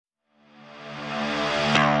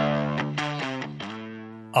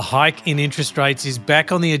A hike in interest rates is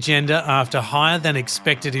back on the agenda after higher than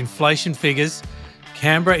expected inflation figures.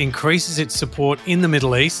 Canberra increases its support in the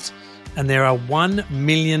Middle East, and there are 1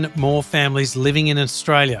 million more families living in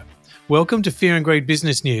Australia. Welcome to Fear and Greed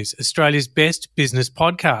Business News, Australia's best business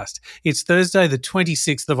podcast. It's Thursday, the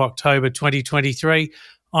 26th of October, 2023.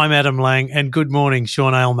 I'm Adam Lang, and good morning,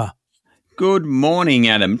 Sean Aylmer. Good morning,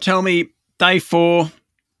 Adam. Tell me, day 4,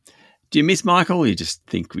 do you miss Michael or you just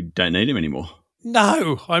think we don't need him anymore?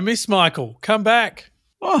 No, I miss Michael. Come back.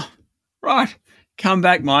 Oh, right. Come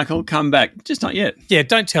back, Michael. Come back. Just not yet. Yeah,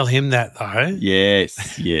 don't tell him that, though. Yes.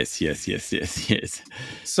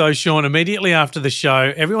 So, Sean, immediately after the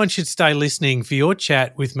show, everyone should stay listening for your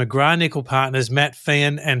chat with McGrath-Nicholl partners Matt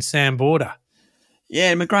Feehan and Sam Border.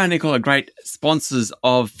 Yeah, McGrath-Nicholl are great sponsors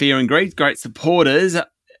of Fear and Greed, great supporters.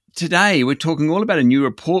 Today, we're talking all about a new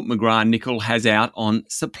report McGrath-Nicholl has out on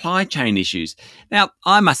supply chain issues. Now,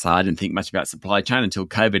 I must say, I didn't think much about supply chain until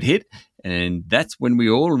COVID hit, and that's when we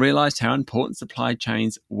all realised how important supply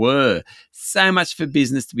chains were. So much for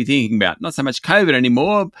business to be thinking about. Not so much COVID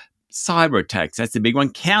anymore. Cyber attacks, that's the big one.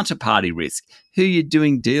 Counterparty risk, who you're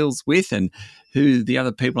doing deals with and who the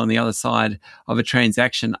other people on the other side of a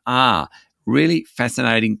transaction are. Really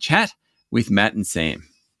fascinating chat with Matt and Sam.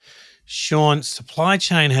 Sean, supply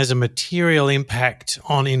chain has a material impact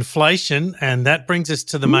on inflation, and that brings us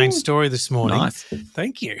to the main story this morning. Nice.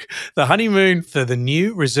 Thank you. The honeymoon for the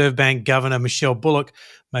new Reserve Bank Governor, Michelle Bullock,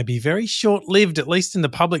 may be very short-lived, at least in the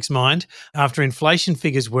public's mind, after inflation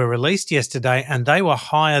figures were released yesterday and they were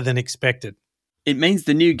higher than expected. It means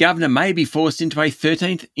the new governor may be forced into a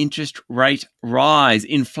 13th interest rate rise.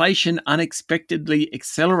 Inflation unexpectedly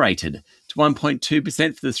accelerated to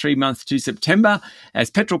 1.2% for the 3 months to September as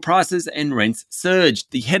petrol prices and rents surged.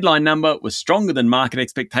 The headline number was stronger than market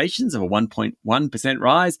expectations of a 1.1%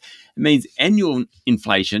 rise. It means annual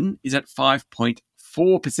inflation is at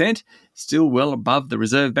 5.4%, still well above the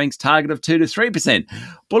Reserve Bank's target of 2 to 3%.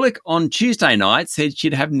 Bullock on Tuesday night said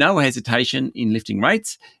she'd have no hesitation in lifting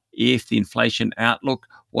rates if the inflation outlook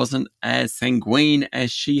wasn't as sanguine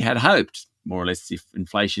as she had hoped. More or less, if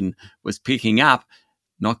inflation was picking up,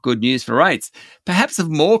 not good news for rates. Perhaps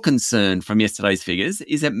of more concern from yesterday's figures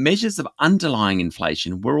is that measures of underlying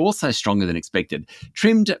inflation were also stronger than expected.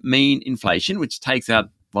 Trimmed mean inflation, which takes out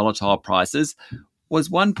volatile prices, was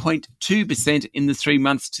 1.2% in the 3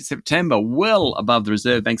 months to September, well above the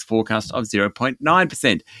Reserve Bank's forecast of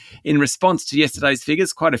 0.9%. In response to yesterday's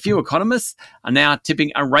figures, quite a few economists are now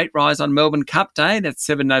tipping a rate rise on Melbourne Cup Day. That's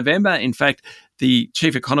 7 November. In fact, the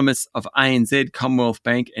chief economists of ANZ, Commonwealth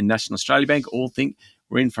Bank and National Australia Bank all think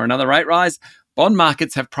we're in for another rate rise. Bond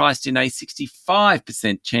markets have priced in a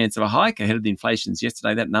 65% chance of a hike ahead of the inflations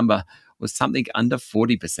yesterday. That number was something under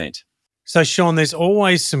 40%. So, Sean, there's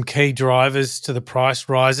always some key drivers to the price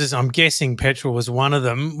rises. I'm guessing petrol was one of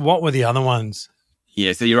them. What were the other ones?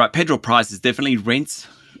 Yeah, so you're right. Petrol prices, definitely. Rents,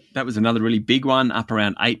 that was another really big one, up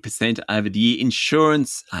around 8% over the year.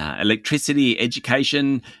 Insurance, electricity,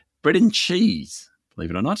 education, bread and cheese,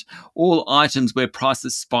 believe it or not, all items where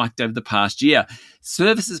prices spiked over the past year.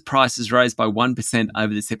 Services prices rose by 1%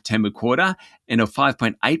 over the September quarter and are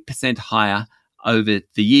 5.8% higher over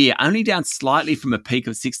the year, only down slightly from a peak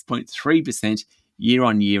of 6.3% year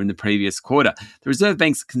on year in the previous quarter. The Reserve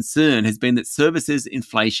Bank's concern has been that services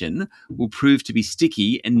inflation will prove to be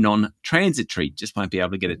sticky and non-transitory, just won't be able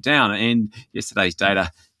to get it down. And yesterday's data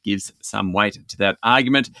gives some weight to that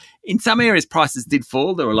argument. In some areas, prices did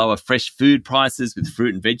fall. There were lower fresh food prices, with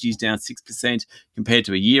fruit and veggies down 6% compared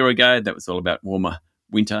to a year ago. That was all about a warmer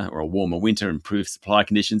winter, improved supply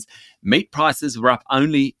conditions. Meat prices were up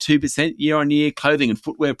only 2% year on year. Clothing and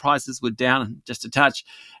footwear prices were down just a touch.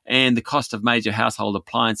 And the cost of major household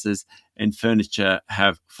appliances and furniture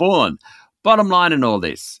have fallen. Bottom line in all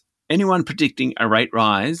this, anyone predicting a rate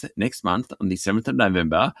rise next month on the 7th of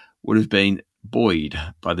November would have been buoyed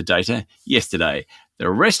by the data yesterday. The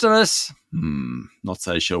rest of us, not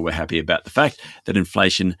so sure we're happy about the fact that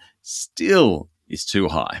inflation still is too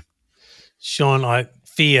high. Sean, I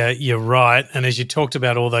fear you're right. And as you talked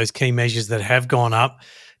about all those key measures that have gone up,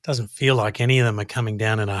 it doesn't feel like any of them are coming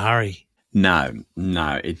down in a hurry. No,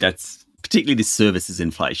 that's particularly the services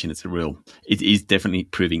inflation. It is definitely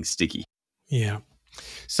proving sticky. Yeah.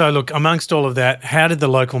 So look, amongst all of that, how did the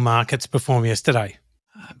local markets perform yesterday?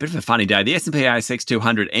 A bit of a funny day. The S&P ASX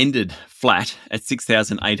 200 ended flat at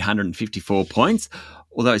 6,854 points,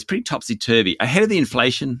 although it's pretty topsy-turvy. Ahead of the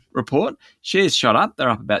inflation report, shares shot up. They're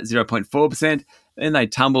up about 0.4%. Then they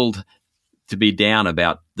tumbled to be down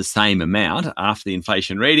about the same amount after the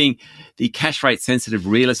inflation reading. The cash rate sensitive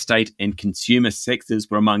real estate and consumer sectors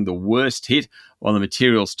were among the worst hit, while the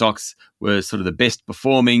material stocks were sort of the best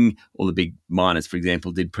performing. All the big miners, for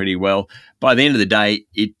example, did pretty well. By the end of the day,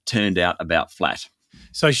 it turned out about flat.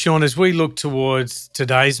 So, Sean, as we look towards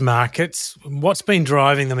today's markets, what's been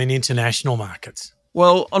driving them in international markets?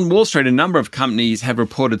 Well, on Wall Street, a number of companies have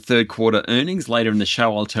reported third quarter earnings. Later in the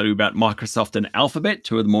show, I'll tell you about Microsoft and Alphabet,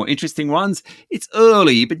 two of the more interesting ones. It's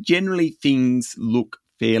early, but generally things look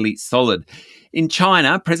fairly solid. In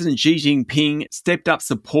China, President Xi Jinping stepped up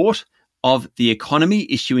support of the economy,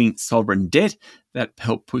 issuing sovereign debt that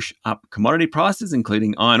helped push up commodity prices,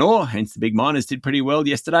 including iron ore. Hence, the big miners did pretty well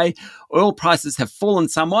yesterday. Oil prices have fallen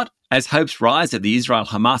somewhat as hopes rise that the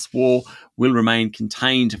Israel-Hamas war will remain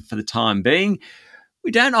contained for the time being.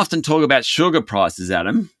 We don't often talk about sugar prices,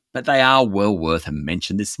 Adam, but they are well worth a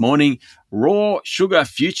mention this morning. Raw sugar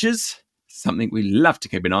futures, something we love to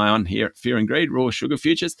keep an eye on here at Fear and Greed, raw sugar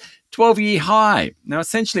futures, 12-year high. Now,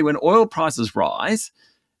 essentially, when oil prices rise,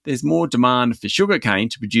 there's more demand for sugarcane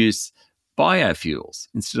to produce biofuels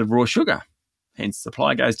instead of raw sugar. Hence,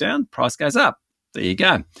 supply goes down, price goes up. There you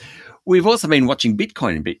go. We've also been watching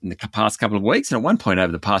Bitcoin a bit in the past couple of weeks, and at one point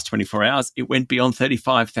over the past 24 hours, it went beyond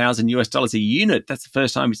 $35,000 a unit. That's the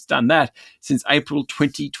first time it's done that since April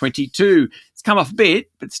 2022. It's come off a bit,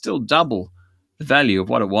 but still double the value of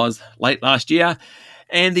what it was late last year.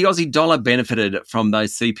 And the Aussie dollar benefited from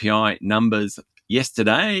those CPI numbers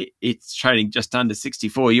yesterday. It's trading just under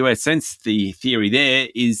 64 US cents. The theory there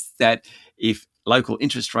is that if local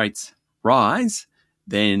interest rates rise,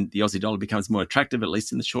 then the Aussie dollar becomes more attractive, at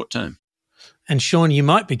least in the short term. And Sean, you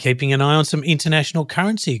might be keeping an eye on some international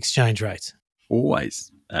currency exchange rates.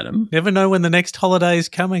 Always, Adam. Never know when the next holiday is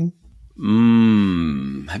coming.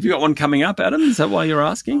 Have you got one coming up, Adam? Is that why you're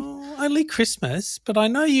asking? Only Christmas, but I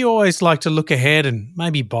know you always like to look ahead and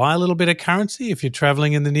maybe buy a little bit of currency if you're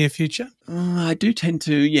travelling in the near future. I do tend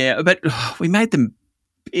to, yeah. But we made the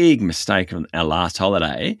big mistake on our last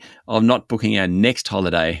holiday of not booking our next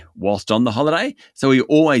holiday whilst on the holiday. So we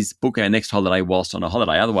always book our next holiday whilst on a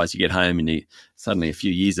holiday. Otherwise, you get home and suddenly a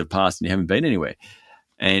few years have passed and you haven't been anywhere.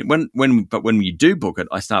 And when you do book it,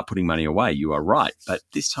 I start putting money away. You are right. But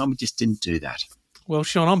this time we just didn't do that. Well,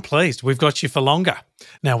 Sean, I'm pleased. We've got you for longer.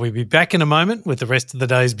 Now, we'll be back in a moment with the rest of the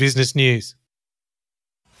day's business news.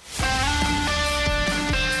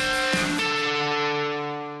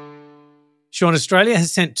 Sean, Australia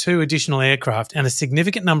has sent 2 additional aircraft and a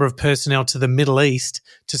significant number of personnel to the Middle East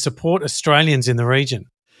to support Australians in the region.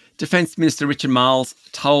 Defence Minister Richard Marles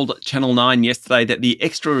told Channel 9 yesterday that the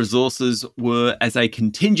extra resources were as a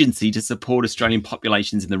contingency to support Australian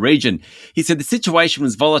populations in the region. He said the situation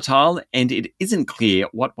was volatile and it isn't clear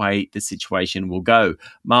what way the situation will go.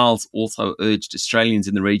 Marles also urged Australians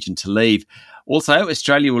in the region to leave. Also,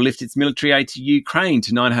 Australia will lift its military aid to Ukraine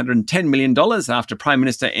to $910 million after Prime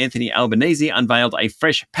Minister Anthony Albanese unveiled a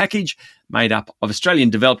fresh package made up of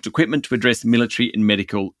Australian-developed equipment to address military and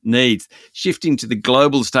medical needs. Shifting to the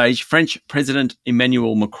global stage, French President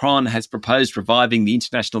Emmanuel Macron has proposed reviving the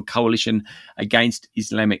international coalition against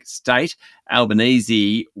Islamic State.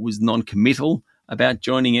 Albanese was non-committal about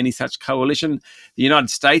joining any such coalition. The United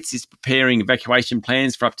States is preparing evacuation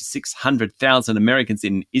plans for up to 600,000 Americans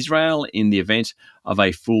in Israel in the event of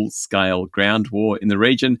a full-scale ground war in the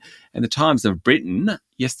region. And the Times of Britain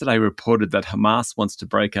yesterday reported that Hamas wants to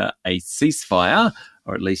broker a ceasefire,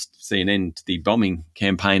 or at least see an end to the bombing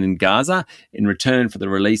campaign in Gaza, in return for the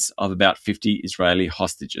release of about 50 Israeli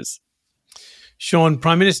hostages. Sean,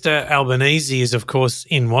 Prime Minister Albanese is, of course,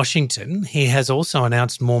 in Washington. He has also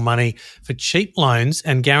announced more money for cheap loans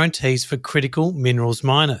and guarantees for critical minerals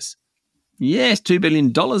miners. Yes, $2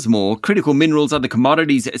 billion more. Critical minerals are the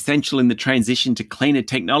commodities essential in the transition to cleaner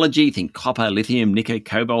technology. Think copper, lithium, nickel,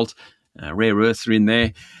 cobalt, rare earths are in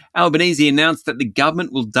there. Albanese announced that the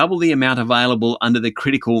government will double the amount available under the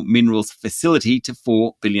Critical Minerals Facility to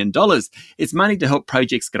 $4 billion. It's money to help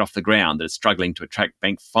projects get off the ground that are struggling to attract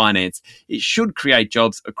bank finance. It should create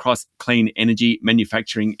jobs across clean energy,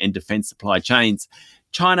 manufacturing and defence supply chains.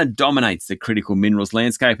 China dominates the critical minerals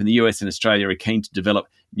landscape, and the US and Australia are keen to develop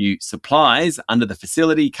new supplies. Under the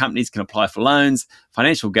facility, companies can apply for loans,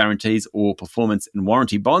 financial guarantees or performance and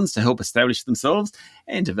warranty bonds to help establish themselves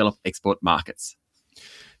and develop export markets.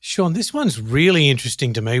 Sean, this one's really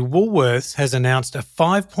interesting to me. Woolworths has announced a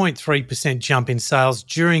 5.3% jump in sales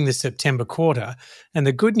during the September quarter. And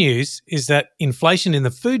the good news is that inflation in the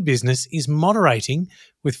food business is moderating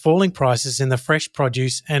with falling prices in the fresh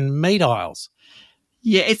produce and meat aisles.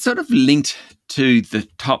 Yeah, it's sort of linked to the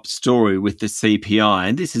top story with the CPI.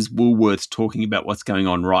 And this is Woolworths talking about what's going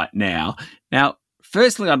on right now. Now,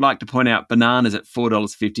 firstly, I'd like to point out bananas at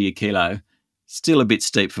 $4.50 a kilo. Still a bit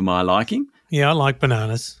steep for my liking. Yeah, I like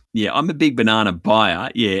bananas. Yeah, I'm a big banana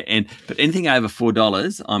buyer. Yeah, but anything over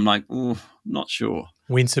 $4, I'm like, oh, not sure.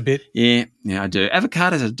 Wince a bit. Yeah, I do.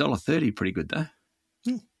 Avocados are $1.30, pretty good though.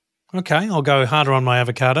 Okay, I'll go harder on my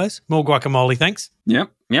avocados. More guacamole, thanks. Yep.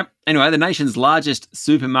 Anyway, the nation's largest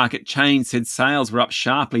supermarket chain said sales were up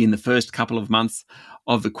sharply in the first couple of months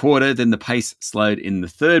of the quarter, then the pace slowed in the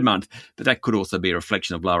third month. But that could also be a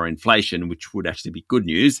reflection of lower inflation, which would actually be good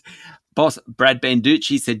news. Boss Brad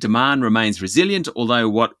Banducci said demand remains resilient, although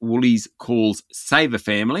what Woolies calls saver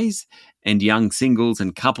families and young singles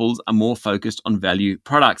and couples are more focused on value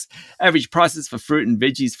products. Average prices for fruit and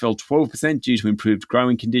veggies fell 12% due to improved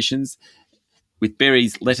growing conditions, with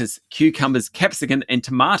berries, lettuce, cucumbers, capsicum and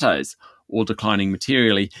tomatoes all declining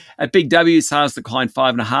materially. At Big W, sales declined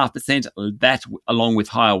 5.5%. That, along with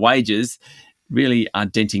higher wages, really are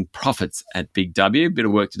denting profits at Big W. Bit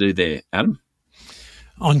of work to do there, Adam.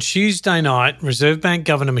 On Tuesday night, Reserve Bank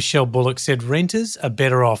Governor Michelle Bullock said renters are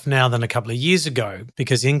better off now than a couple of years ago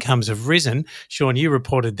because incomes have risen. Sean, you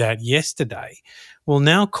reported that yesterday. Well,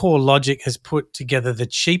 now CoreLogic has put together the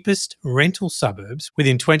cheapest rental suburbs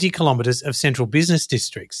within 20 kilometres of central business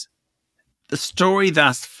districts. The story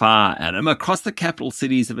thus far, Adam, across the capital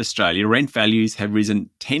cities of Australia, rent values have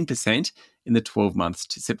risen 10% in the 12 months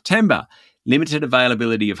to September. Limited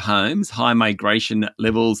availability of homes, high migration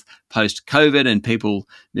levels post-COVID and people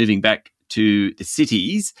moving back to the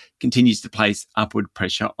cities continues to place upward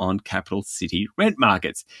pressure on capital city rent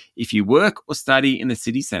markets. If you work or study in the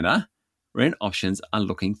city centre, rent options are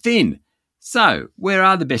looking thin. So, where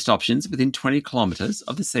are the best options within 20 kilometres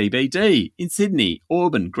of the CBD? In Sydney,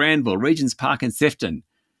 Auburn, Granville, Regents Park and Sefton.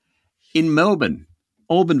 In Melbourne,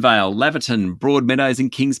 Albanvale, Laverton, Broadmeadows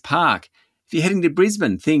and Kings Park. If you're heading to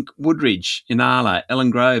Brisbane, think Woodridge, Inala, Ellen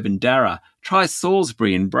Grove and Darra. Try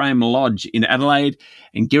Salisbury and Brame Lodge in Adelaide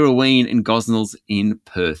and Girrawheen and Gosnells in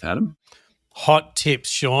Perth, Adam. Hot tips,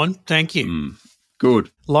 Sean. Thank you.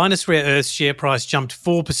 Good. Lynas Rare Earths share price jumped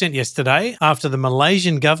 4% yesterday after the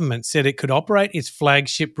Malaysian government said it could operate its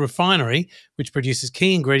flagship refinery, which produces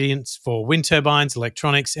key ingredients for wind turbines,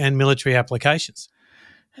 electronics and military applications.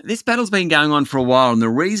 This battle's been going on for a while and the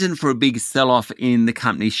reason for a big sell-off in the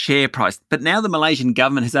company's share price. But now the Malaysian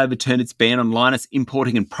government has overturned its ban on Lynas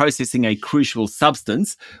importing and processing a crucial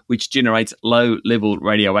substance which generates low-level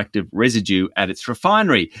radioactive residue at its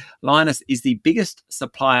refinery. Lynas is the biggest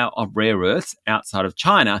supplier of rare earths outside of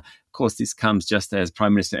China. Of course, this comes just as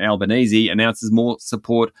Prime Minister Albanese announces more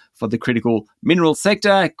support for the critical mineral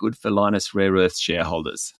sector. Good for Lynas Rare Earths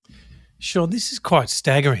shareholders. Sure, this is quite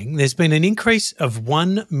staggering. There's been an increase of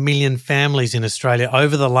 1 million families in Australia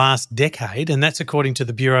over the last decade, and that's according to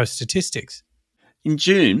the Bureau of Statistics. In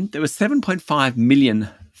June, there were 7.5 million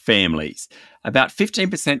families. About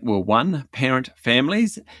 15% were one-parent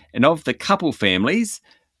families, and of the couple families,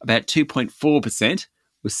 about 2.4%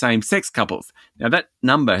 were same-sex couples. Now, that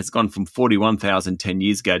number has gone from 41,000 10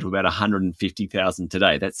 years ago to about 150,000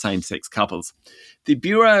 today. That's same-sex couples. The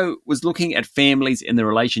Bureau was looking at families in the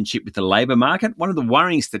relationship with the labour market. One of the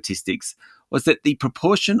worrying statistics was that the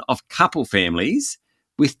proportion of couple families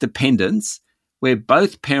with dependents where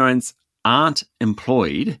both parents aren't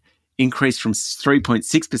employed increased from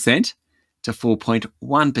 3.6% to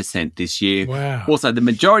 4.1% this year. Wow. Also, the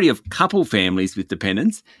majority of couple families with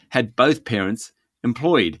dependents had both parents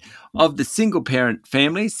employed. Of the single-parent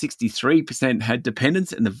families, 63% had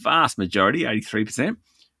dependents and the vast majority, 83%,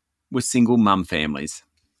 were single mum families.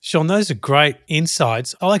 Sean, those are great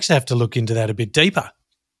insights. I'll actually have to look into that a bit deeper.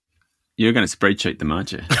 You're going to spreadsheet them,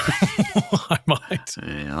 aren't you? I might.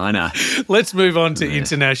 Yeah, I know. Let's move on to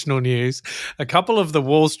international news. A couple of the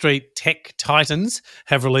Wall Street tech titans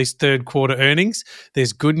have released third quarter earnings.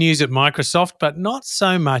 There's good news at Microsoft, but not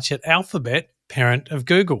so much at Alphabet, parent of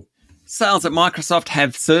Google. Sales at Microsoft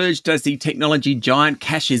have surged as the technology giant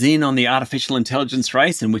cashes in on the artificial intelligence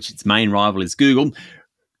race in which its main rival is Google.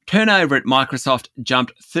 Turnover at Microsoft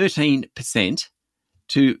jumped 13%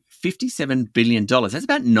 to $57 billion. That's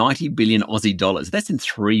about 90 billion Aussie dollars. That's in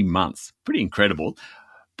 3 months. Pretty incredible.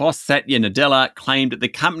 Boss Satya Nadella claimed that the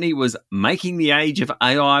company was making the age of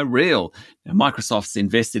AI real. Now, Microsoft's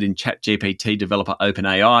invested in ChatGPT developer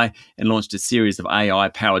OpenAI and launched a series of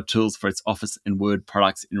AI-powered tools for its Office and Word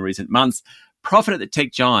products in recent months. Profit at the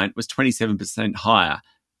tech giant was 27% higher,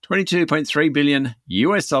 $22.3 billion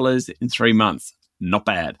in 3 months. Not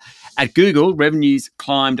bad. At Google, revenues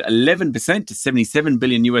climbed 11% to $77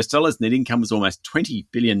 billion. Net income was almost $20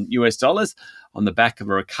 billion on the back of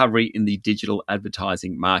a recovery in the digital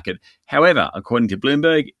advertising market. However, according to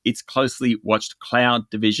Bloomberg, its closely watched cloud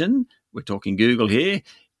division, we're talking Google here,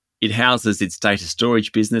 it houses its data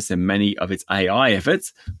storage business and many of its AI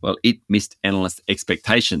efforts. Well, it missed analyst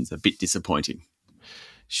expectations. A bit disappointing.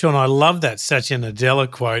 Sean, I love that Satya Nadella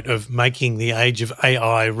quote of making the age of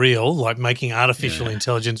AI real, like making artificial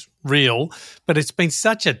intelligence real. But it's been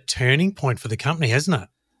such a turning point for the company, hasn't it?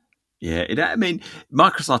 Yeah,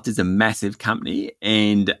 Microsoft is a massive company,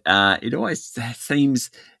 and it always seems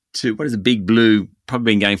to, what is a Big Blue,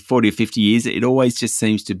 probably been going 40 or 50 years, it always just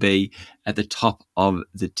seems to be at the top of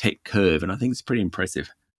the tech curve, and I think it's pretty impressive.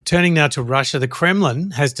 Turning now to Russia, the Kremlin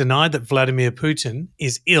has denied that Vladimir Putin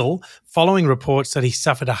is ill following reports that he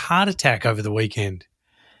suffered a heart attack over the weekend.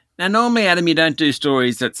 Now, normally, Adam, you don't do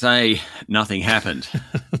stories that say nothing happened,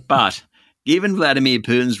 but given Vladimir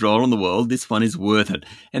Putin's role in the world, this one is worth it.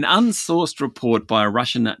 An unsourced report by a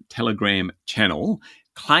Russian Telegram channel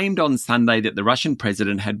claimed on Sunday that the Russian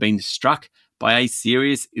president had been struck by a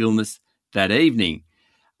serious illness that evening.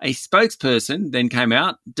 A spokesperson then came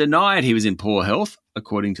out, denied he was in poor health,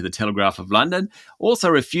 according to the Telegraph of London, also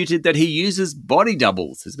refuted that he uses body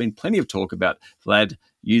doubles. There's been plenty of talk about Vlad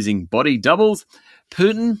using body doubles.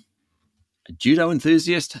 Putin, a judo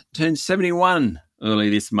enthusiast, turned 71 early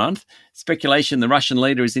this month. Speculation the Russian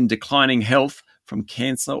leader is in declining health from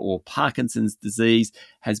cancer or Parkinson's disease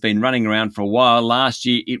has been running around for a while. Last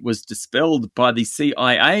year, it was dispelled by the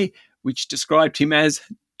CIA, which described him as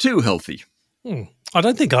too healthy. I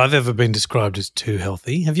don't think I've ever been described as too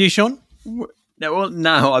healthy. Have you, Sean?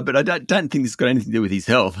 No, but I don't think this has got anything to do with his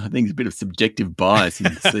health. I think it's a bit of subjective bias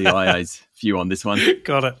in the CIA's view on this one.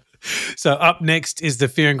 Got it. So up next is the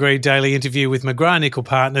Fear and Greed Daily interview with McGrath-Nicol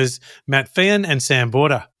partners Matt Feehan and Sam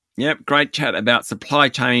Border. Yep, great chat about supply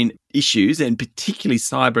chain issues and particularly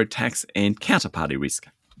cyber attacks and counterparty risk.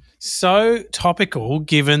 So topical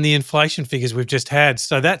given the inflation figures we've just had.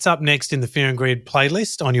 So that's up next in the Fear and Greed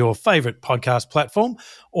playlist on your favourite podcast platform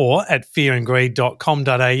or at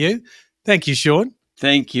fearandgreed.com.au. Thank you, Sean.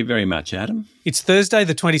 Thank you very much, Adam. It's Thursday,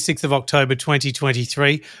 the 26th of October,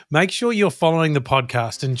 2023. Make sure you're following the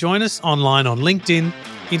podcast and join us online on LinkedIn,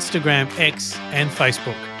 Instagram, X and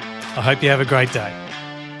Facebook. I hope you have a great day.